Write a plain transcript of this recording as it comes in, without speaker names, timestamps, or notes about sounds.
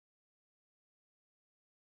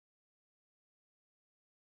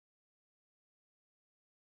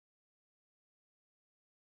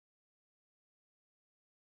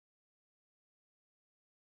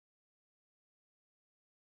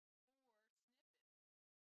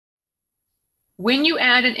when you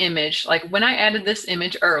add an image, like when I added this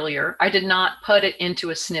image earlier, I did not put it into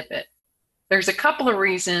a snippet. There's a couple of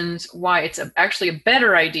reasons why it's actually a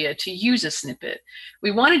better idea to use a snippet. We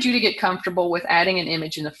wanted you to get comfortable with adding an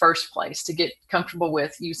image in the first place, to get comfortable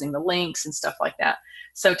with using the links and stuff like that.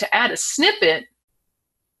 So to add a snippet,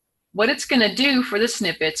 what it's going to do for the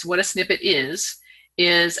snippets, what a snippet is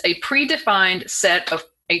a predefined set of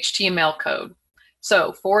HTML code.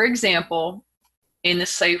 So for example, in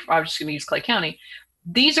this safe, I'm just going to use Clay County,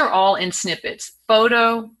 these are all in snippets: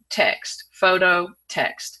 photo, text, photo,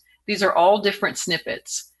 text. These are all different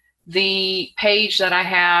snippets. The page that I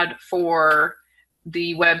had for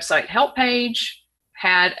the website help page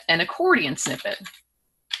had an accordion snippet.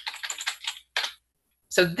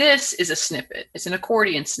 So this is a snippet. It's an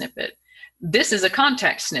accordion snippet. This is a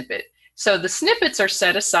contact snippet. So the snippets are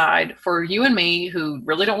set aside for you and me who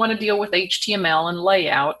really don't want to deal with HTML and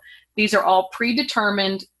layout. These are all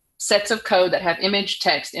predetermined sets of code that have image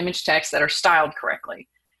text that are styled correctly.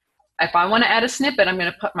 If I want to add a snippet, I'm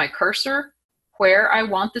going to put my cursor where I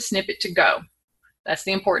want the snippet to go. That's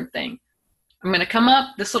the important thing. I'm going to come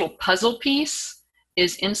up, this little puzzle piece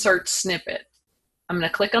is insert snippet. I'm going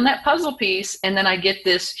to click on that puzzle piece, and then I get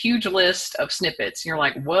this huge list of snippets. You're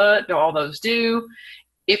like, what do all those do?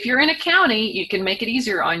 If you're in a county, you can make it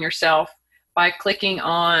easier on yourself by clicking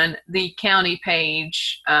on the county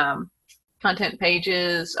page, content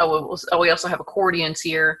pages. We also have accordions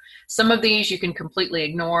here. Some of these you can completely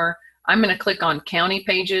ignore. I'm going to click on county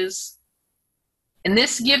pages. And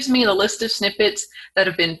this gives me the list of snippets that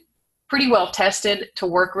have been pretty well tested to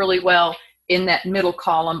work really well in that middle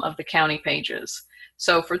column of the county pages.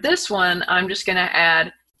 So for this one, I'm just going to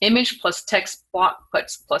add image plus text block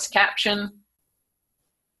plus caption.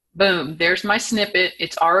 Boom, there's my snippet.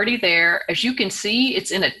 It's already there. As you can see, it's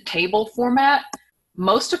in a table format.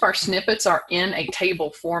 Most of our snippets are in a table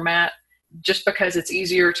format just because it's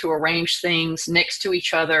easier to arrange things next to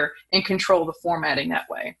each other and control the formatting that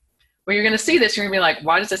way. When you're going to see this, you're going to be like,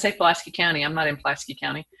 why does it say Pulaski County? I'm not in Pulaski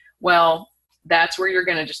County. Well, that's where you're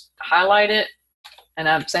going to just highlight it. And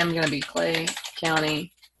I'm saying I'm going to be Clay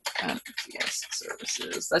County yes,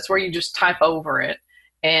 services. That's where you just type over it.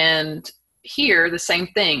 And here, the same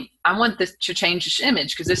thing. I want this to change this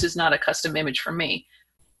image because this is not a custom image for me.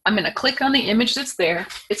 I'm going to click on the image that's there.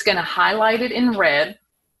 It's going to highlight it in red.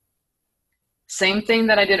 Same thing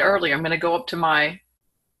that I did earlier. I'm going to go up to my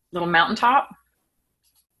little mountaintop.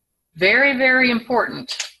 Very, very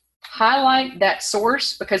important. Highlight that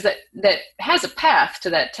source because that has a path to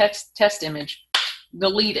that test image.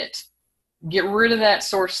 Delete it. Get rid of that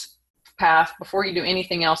source path before you do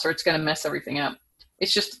anything else, or it's going to mess everything up.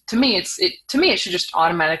 It's just, to me, it should just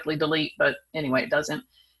automatically delete, but anyway, it doesn't.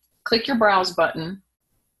 Click your browse button.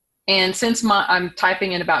 And since I'm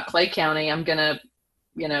typing in about Clay County, I'm going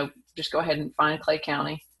to, just go ahead and find Clay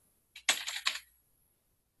County.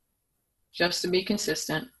 Just to be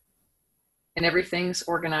consistent. And everything's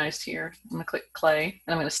organized here. I'm going to click Clay,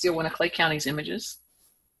 and I'm going to steal one of Clay County's images.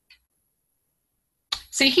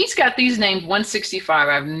 See, he's got these named 165.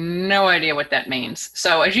 I have no idea what that means.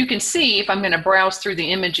 So as you can see, if I'm going to browse through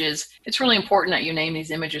the images, it's really important that you name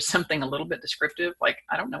these images something a little bit descriptive, like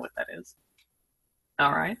I don't know what that is.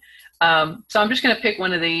 All right. So I'm just going to pick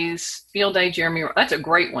one of these. Field Day Jeremy Ross. That's a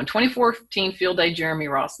great one. 2014 Field Day Jeremy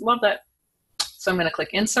Ross. Love that. So I'm going to click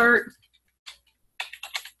Insert.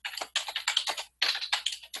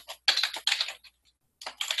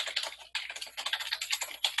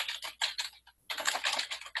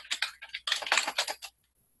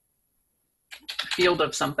 Field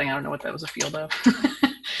of something. I don't know what that was a field of.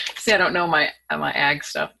 See, I don't know my ag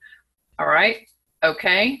stuff. All right.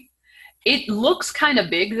 Okay. It looks kind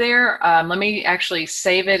of big there. Let me actually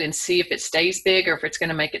save it and see if it stays big or if it's going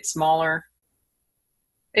to make it smaller.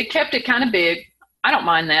 It kept it kind of big. I don't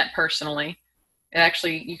mind that personally. It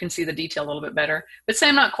actually, you can see the detail a little bit better. But say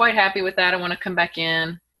I'm not quite happy with that. I want to come back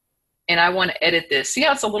in and I want to edit this. See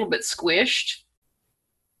how it's a little bit squished?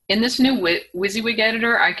 In this new WYSIWYG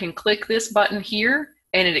editor, I can click this button here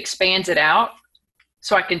and it expands it out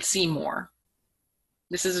so I can see more.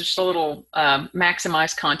 This is just a little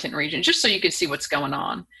maximize content region, just so you can see what's going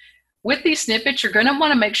on. With these snippets, you're going to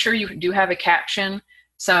want to make sure you do have a caption.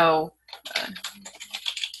 So,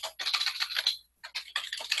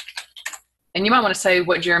 and you might want to say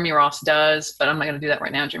what Jeremy Ross does, but I'm not going to do that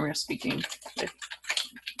right now. Jeremy Ross speaking.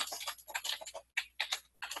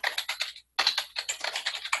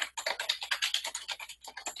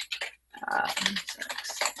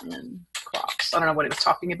 And crops. I don't know what he was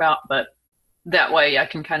talking about, but that way I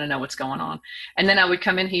can kind of know what's going on. And then I would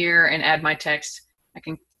come in here and add my text. I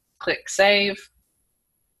can click save.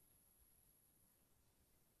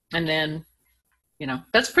 And then you know,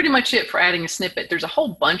 that's pretty much it for adding a snippet. There's a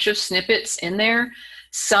whole bunch of snippets in there.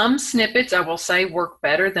 Some snippets, I will say, work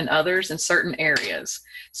better than others in certain areas.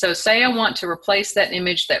 So say I want to replace that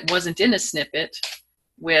image that wasn't in a snippet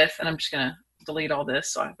with, and I'm just going to delete all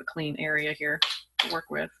this so I have a clean area here to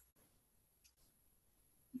work with.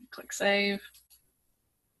 Click save.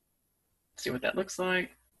 See what that looks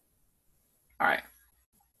like. All right.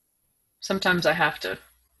 Sometimes I have to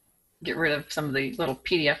get rid of some of the little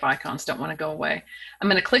PDF icons, don't want to go away. I'm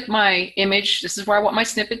going to click my image. This is where I want my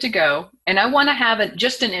snippet to go. And I want to have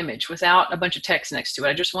just an image without a bunch of text next to it.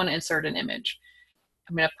 I just want to insert an image.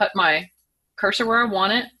 I'm going to put my cursor where I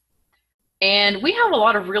want it. And we have a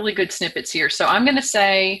lot of really good snippets here. So I'm going to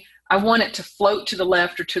say I want it to float to the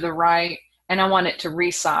left or to the right, and I want it to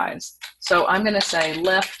resize. So I'm going to say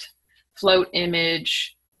left float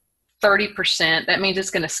image 30%. That means it's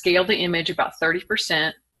going to scale the image about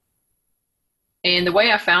 30%. And the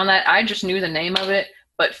way I found that, I just knew the name of it,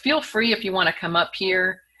 but feel free if you want to come up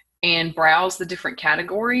here and browse the different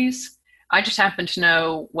categories. I just happen to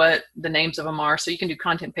know what the names of them are. So you can do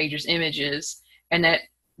content pages, images, and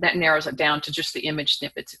that narrows it down to just the image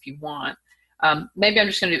snippets if you want. Maybe I'm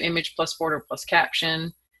just going to do image plus border plus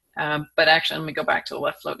caption. But actually, let me go back to the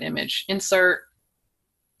left float image. Insert.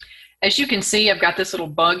 As you can see, I've got this little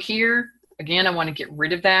bug here. Again, I want to get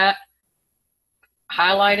rid of that.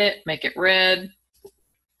 Highlight it, make it red.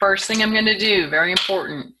 First thing I'm going to do, very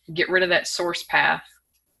important, get rid of that source path.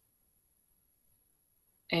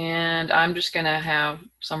 And I'm just going to have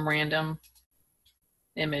some random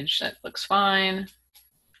image that looks fine.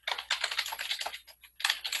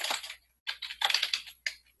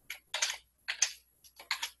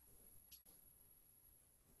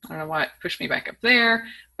 I don't know why it pushed me back up there,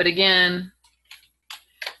 but again,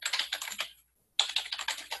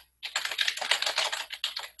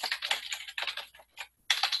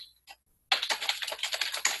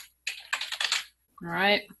 all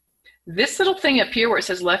right. This little thing up here where it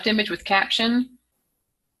says left image with caption,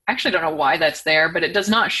 I actually don't know why that's there, but it does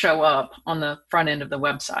not show up on the front end of the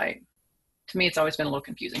website. To me, it's always been a little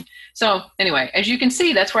confusing. So anyway, as you can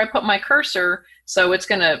see, that's where I put my cursor. So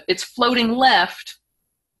it's floating left.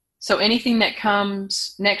 So anything that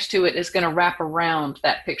comes next to it is going to wrap around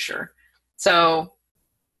that picture. So,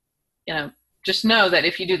 you know, just know that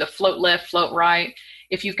if you do the float left, float right,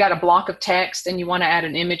 if you've got a block of text and you want to add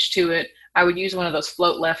an image to it, I would use one of those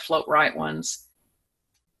float left, float right ones.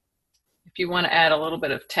 If you want to add a little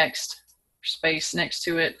bit of text space next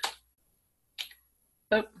to it.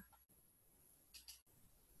 Oh.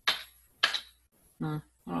 I don't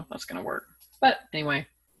know if that's going to work. But anyway,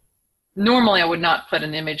 normally I would not put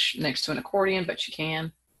an image next to an accordion, but you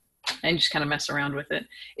can. And just kind of mess around with it.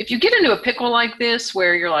 If you get into a pickle like this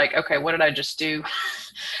where you're like, okay, what did I just do?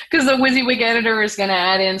 Because the WYSIWYG editor is going to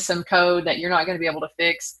add in some code that you're not going to be able to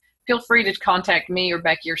fix, feel free to contact me or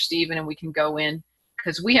Becky or Steven and we can go in,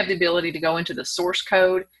 because we have the ability to go into the source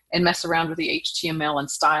code and mess around with the HTML and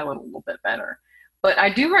style it a little bit better. But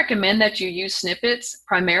I do recommend that you use snippets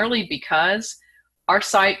primarily because our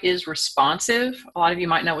site is responsive. A lot of you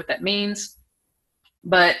might know what that means,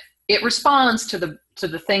 but it responds to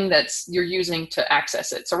the thing that's you're using to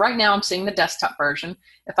access it. So right now I'm seeing the desktop version.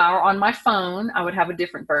 If I were on my phone, I would have a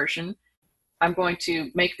different version. I'm going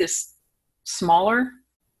to make this smaller,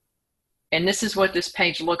 and this is what this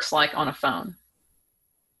page looks like on a phone.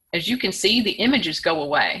 As you can see, the images go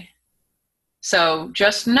away. So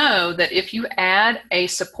just know that if you add a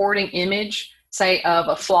supporting image, say of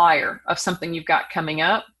a flyer of something you've got coming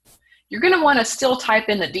up, you're going to want to still type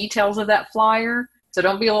in the details of that flyer. So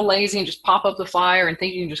don't be a little lazy and just pop up the flyer and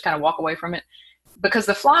think you can just kind of walk away from it, because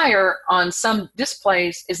the flyer on some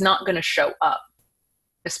displays is not going to show up,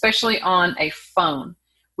 especially on a phone.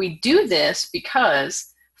 We do this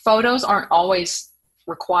because photos aren't always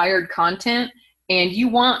required content, and you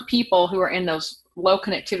want people who are in those low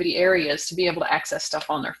connectivity areas to be able to access stuff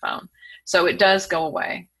on their phone. So it does go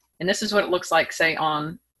away. And this is what it looks like, say,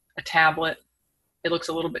 on a tablet. It looks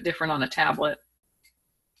a little bit different on a tablet.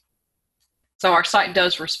 So our site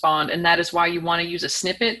does respond, and that is why you want to use a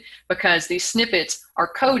snippet, because these snippets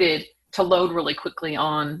are coded to load really quickly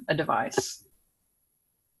on a device.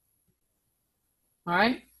 All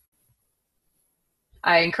right.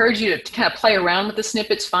 I encourage you to kind of play around with the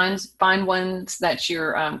snippets, find ones that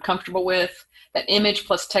you're comfortable with. That image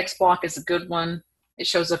plus text block is a good one. It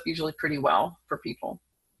shows up usually pretty well for people.